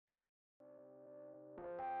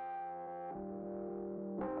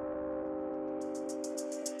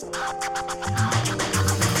Hello,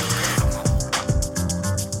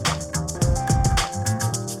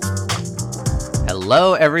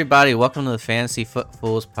 everybody. Welcome to the Fantasy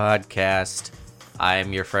Footfools podcast. I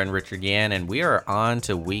am your friend Richard Yan, and we are on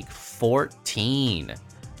to week 14.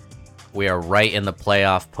 We are right in the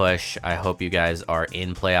playoff push. I hope you guys are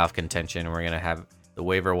in playoff contention. We're going to have the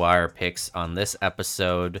waiver wire picks on this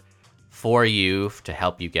episode for you to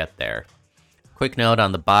help you get there. Quick note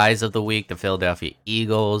on the buys of the week: the Philadelphia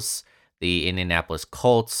Eagles, the Indianapolis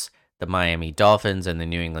Colts, the Miami Dolphins, and the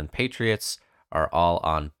New England Patriots are all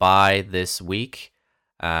on bye this week.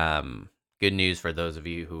 Good news for those of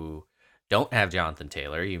you who don't have Jonathan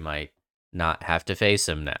Taylor. You might not have to face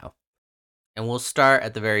him now. And we'll start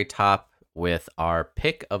at the very top with our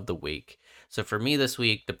pick of the week. So for me this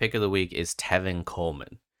week, the pick of the week is Tevin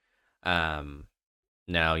Coleman.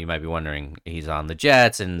 Now you might be wondering, he's on the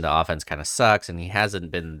Jets and the offense kind of sucks and he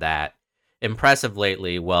hasn't been that impressive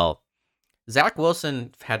lately. Well, Zach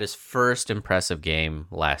Wilson had his first impressive game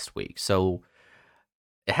last week. So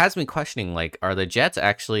it has me questioning, like, are the Jets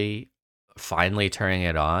actually finally turning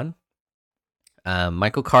it on?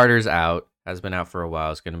 Michael Carter's out, has been out for a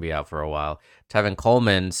while, is going to be out for a while. Tevin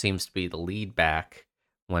Coleman seems to be the lead back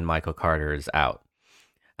when Michael Carter is out.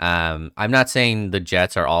 I'm not saying the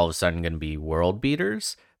Jets are all of a sudden going to be world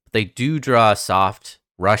beaters, but they do draw a soft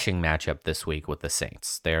rushing matchup this week with the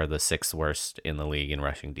Saints. They're the 6th worst in the league in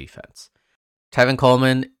rushing defense. Tevin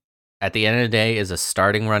Coleman, at the end of the day, is a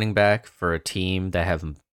starting running back for a team that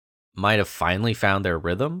might have finally found their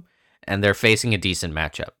rhythm, and they're facing a decent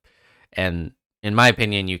matchup. And in my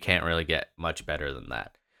opinion, you can't really get much better than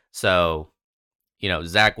that. So,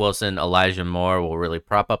 Zach Wilson, Elijah Moore will really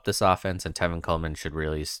prop up this offense, and Tevin Coleman should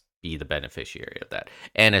really be the beneficiary of that.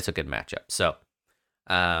 And it's a good matchup. So,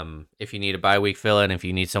 if you need a bye week fill-in, if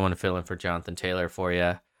you need someone to fill in for Jonathan Taylor for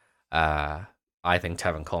you, I think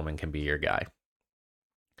Tevin Coleman can be your guy.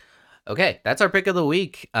 Okay, that's our pick of the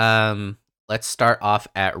week. Let's start off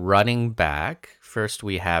at running back. First,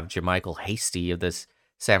 we have JaMycal Hasty of this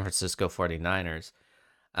San Francisco 49ers.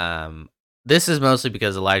 This is mostly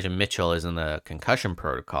because Elijah Mitchell is in the concussion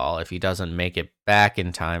protocol. If he doesn't make it back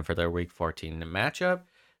in time for their week 14 matchup,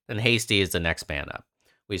 then Hasty is the next man up.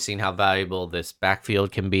 We've seen how valuable this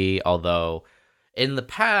backfield can be, although in the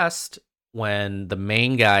past, when the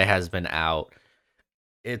main guy has been out,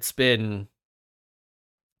 it's been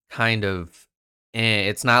kind of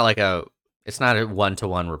it's not a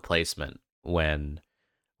one-to-one replacement when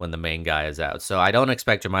the main guy is out. So I don't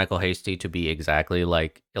expect JaMycal Hasty to be exactly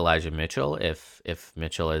like Elijah Mitchell if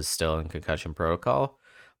Mitchell is still in concussion protocol,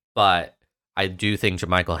 but I do think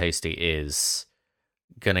JaMycal Hasty is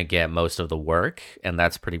gonna get most of the work, and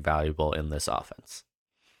that's pretty valuable in this offense.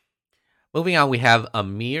 Moving on, we have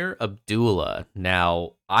Ameer Abdullah.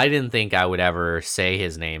 Now, I didn't think I would ever say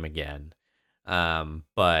his name again.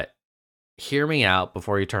 But hear me out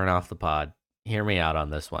before you turn off the pod. Hear me out on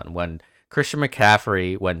this one. When Christian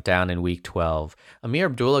McCaffrey went down in week 12, Ameer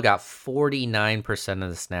Abdullah got 49% of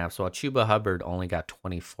the snaps, while Chuba Hubbard only got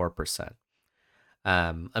 24%.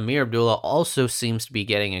 Ameer Abdullah also seems to be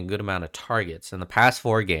getting a good amount of targets. In the past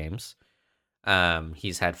 4 games,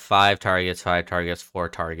 he's had 5 targets, 4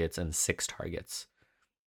 targets, and 6 targets.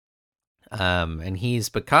 And he's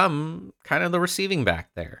become kind of the receiving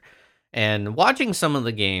back there. And watching some of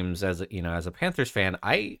the games as a Panthers fan,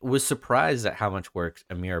 I was surprised at how much work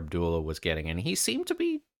Ameer Abdullah was getting, and he seemed to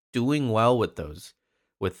be doing well with those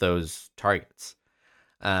targets.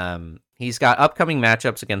 He's got upcoming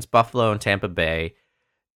matchups against Buffalo and Tampa Bay.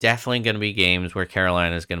 Definitely going to be games where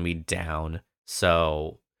Carolina is going to be down,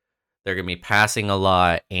 so they're going to be passing a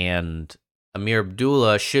lot, and Ameer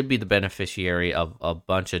Abdullah should be the beneficiary of a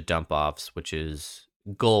bunch of dump-offs, which is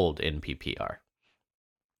gold in PPR.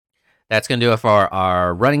 That's going to do it for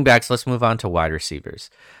our running backs. Let's move on to wide receivers.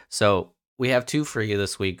 So we have 2 for you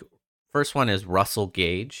this week. First one is Russell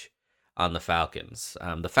Gage on the Falcons.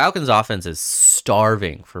 The Falcons offense is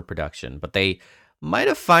starving for production, but they might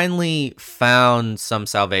have finally found some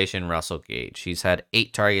salvation in Russell Gage. He's had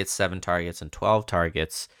 8 targets, 7 targets, and 12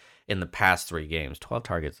 targets in the past 3 games. 12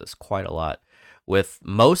 targets is quite a lot, with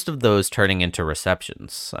most of those turning into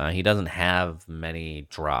receptions. He doesn't have many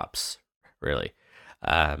drops, really.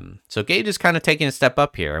 So Gage is kind of taking a step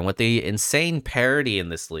up here. And with the insane parity in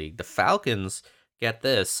this league, the Falcons, get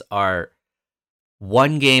this, are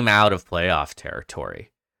 1 game out of playoff territory.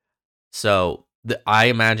 So I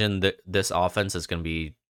imagine that this offense is going to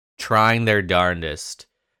be trying their darndest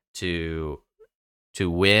to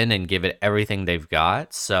win and give it everything they've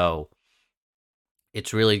got. So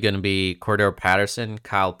it's really going to be Cordero Patterson,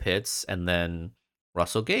 Kyle Pitts, and then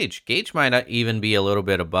Russell Gage. Gage might not even be a little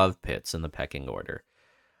bit above Pitts in the pecking order.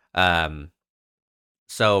 Um,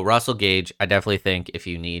 so Russell Gage, I definitely think if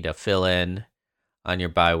you need a fill-in on your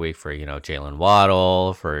bye week for, Jalen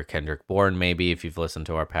Waddle, for Kendrick Bourne, maybe if you've listened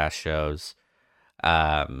to our past shows,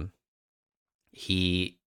 um,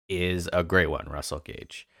 he is a great one, Russell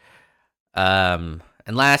Gage. And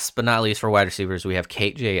last but not least for wide receivers, we have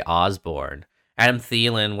KJ Osborne. Adam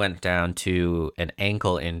Thielen went down to an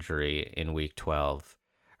ankle injury in week 12,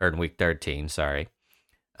 or in week 13, sorry.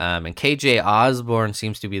 And KJ Osborne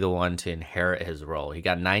seems to be the one to inherit his role. He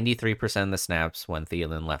got 93% of the snaps when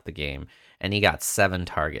Thielen left the game, and he got 7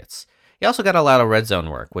 targets. He also got a lot of red zone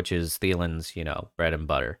work, which is Thielen's, bread and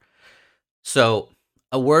butter. So,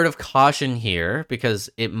 a word of caution here, because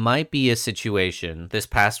it might be a situation this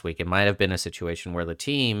past week, it might have been a situation where the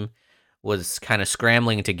team was kind of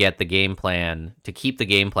scrambling to get the game plan, to keep the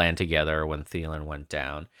game plan together when Thielen went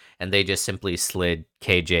down, and they just simply slid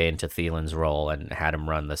KJ into Thielen's role and had him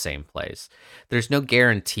run the same plays. There's no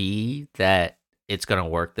guarantee that it's going to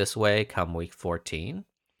work this way come week 14.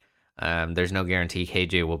 There's no guarantee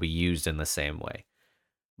KJ will be used in the same way.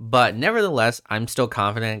 But nevertheless, I'm still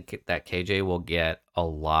confident that KJ will get a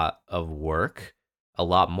lot of work, a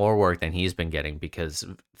lot more work than he's been getting, because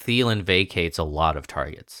Thielen vacates a lot of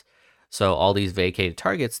targets. So all these vacated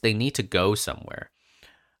targets, they need to go somewhere.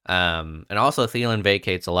 And also Thielen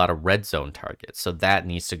vacates a lot of red zone targets, so that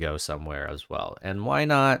needs to go somewhere as well. And why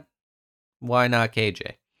not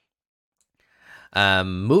KJ?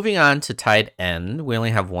 Moving on to tight end, we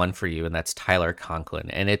only have one for you, and that's Tyler Conklin.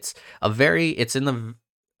 And it's in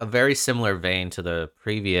a very similar vein to the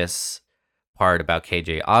previous part about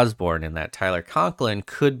KJ Osborne, in that Tyler Conklin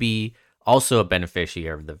could be also a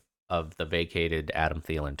beneficiary of the vacated Adam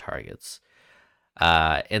Thielen targets.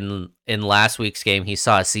 In last week's game, he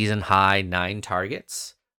saw a season high 9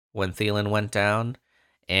 targets when Thielen went down,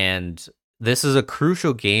 and this is a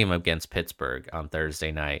crucial game against Pittsburgh on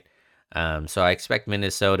Thursday night. So I expect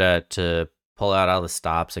Minnesota to pull out all the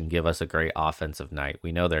stops and give us a great offensive night.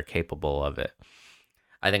 We know they're capable of it.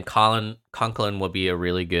 I think Conklin will be a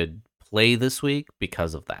really good play this week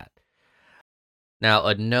because of that. Now,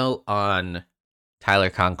 a note on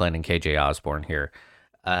Tyler Conklin and KJ Osborne here.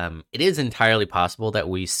 It is entirely possible that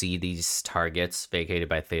we see these targets vacated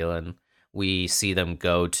by Thielen. We see them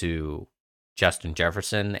go to Justin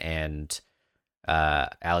Jefferson and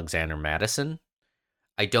Alexander Mattison.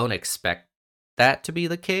 I don't expect that to be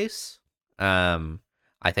the case. I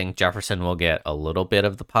think Jefferson will get a little bit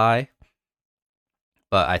of the pie,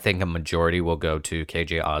 but I think a majority will go to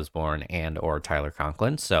KJ Osborne and or Tyler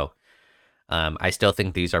Conklin. So I still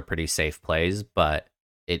think these are pretty safe plays, but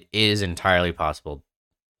it is entirely possible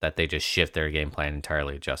that they just shift their game plan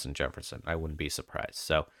entirely to Justin Jefferson. I wouldn't be surprised.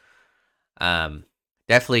 So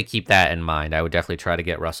definitely keep that in mind. I would definitely try to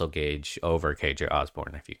get Russell Gage over KJ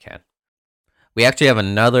Osborne if you can. We actually have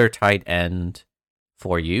another tight end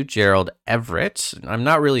for you, Gerald Everett. I'm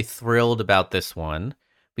not really thrilled about this one,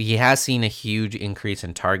 but he has seen a huge increase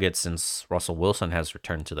in targets since Russell Wilson has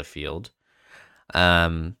returned to the field.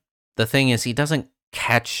 The thing is, he doesn't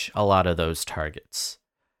catch a lot of those targets.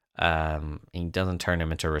 He doesn't turn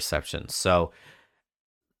them into receptions. So,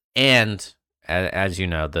 and as you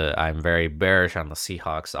know, I'm very bearish on the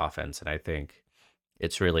Seahawks offense, and I think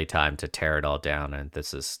it's really time to tear it all down. And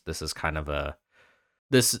this is kind of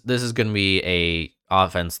this is going to be a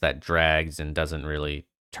offense that drags and doesn't really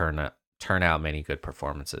turn out many good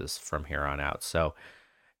performances from here on out. So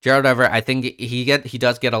Gerald Everett, I think he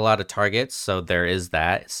does get a lot of targets, so there is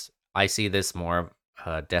that. I see this more of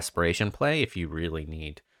a desperation play if you really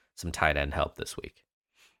need some tight end help this week.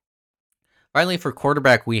 Finally, for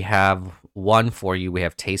quarterback, we have one for you. We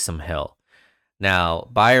have Taysom Hill. Now,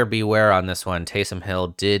 buyer beware on this one. Taysom Hill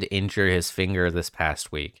did injure his finger this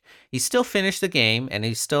past week. He still finished the game, and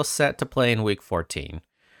he's still set to play in week 14.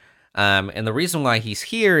 And the reason why he's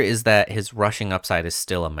here is that his rushing upside is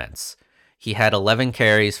still immense. He had 11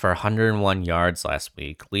 carries for 101 yards last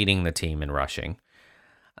week, leading the team in rushing.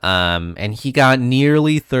 And he got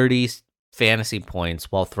nearly 30 fantasy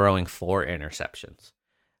points while throwing 4 interceptions.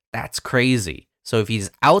 That's crazy. So if he's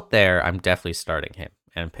out there, I'm definitely starting him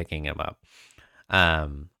and picking him up.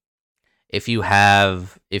 If you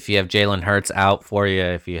have Jalen Hurts out for you,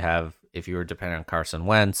 if you were dependent on Carson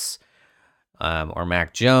Wentz or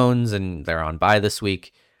Mac Jones and they're on bye this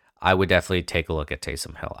week, I would definitely take a look at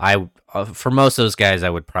Taysom Hill. For most of those guys, I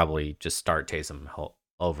would probably just start Taysom Hill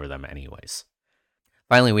over them anyways.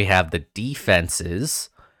 Finally, we have the defenses.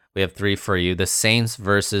 We have 3 for you. The Saints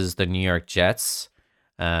versus the New York Jets.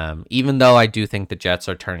 Even though I do think the Jets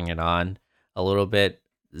are turning it on a little bit,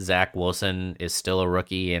 Zach Wilson is still a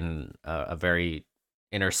rookie and a very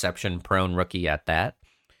interception-prone rookie at that.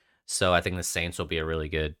 So I think the Saints will be a really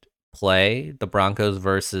good play. The Broncos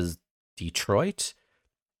versus Detroit.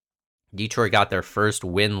 Detroit got their first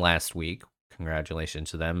win last week.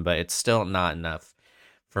 Congratulations to them, but it's still not enough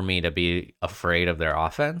for me to be afraid of their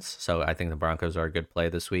offense. So I think the Broncos are a good play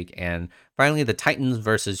this week. And finally, the Titans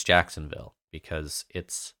versus Jacksonville, because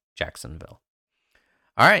it's Jacksonville.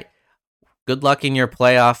 All right. Good luck in your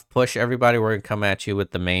playoff push, everybody. We're going to come at you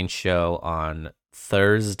with the main show on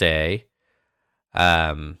Thursday.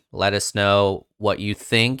 Let us know what you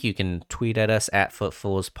think. You can tweet at us at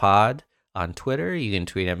FootfullsPod on Twitter. You can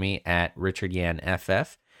tweet at me at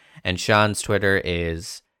RichardYanFF. And Sean's Twitter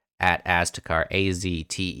is at Aztekar,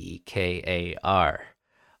 Aztekar.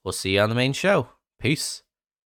 We'll see you on the main show. Peace.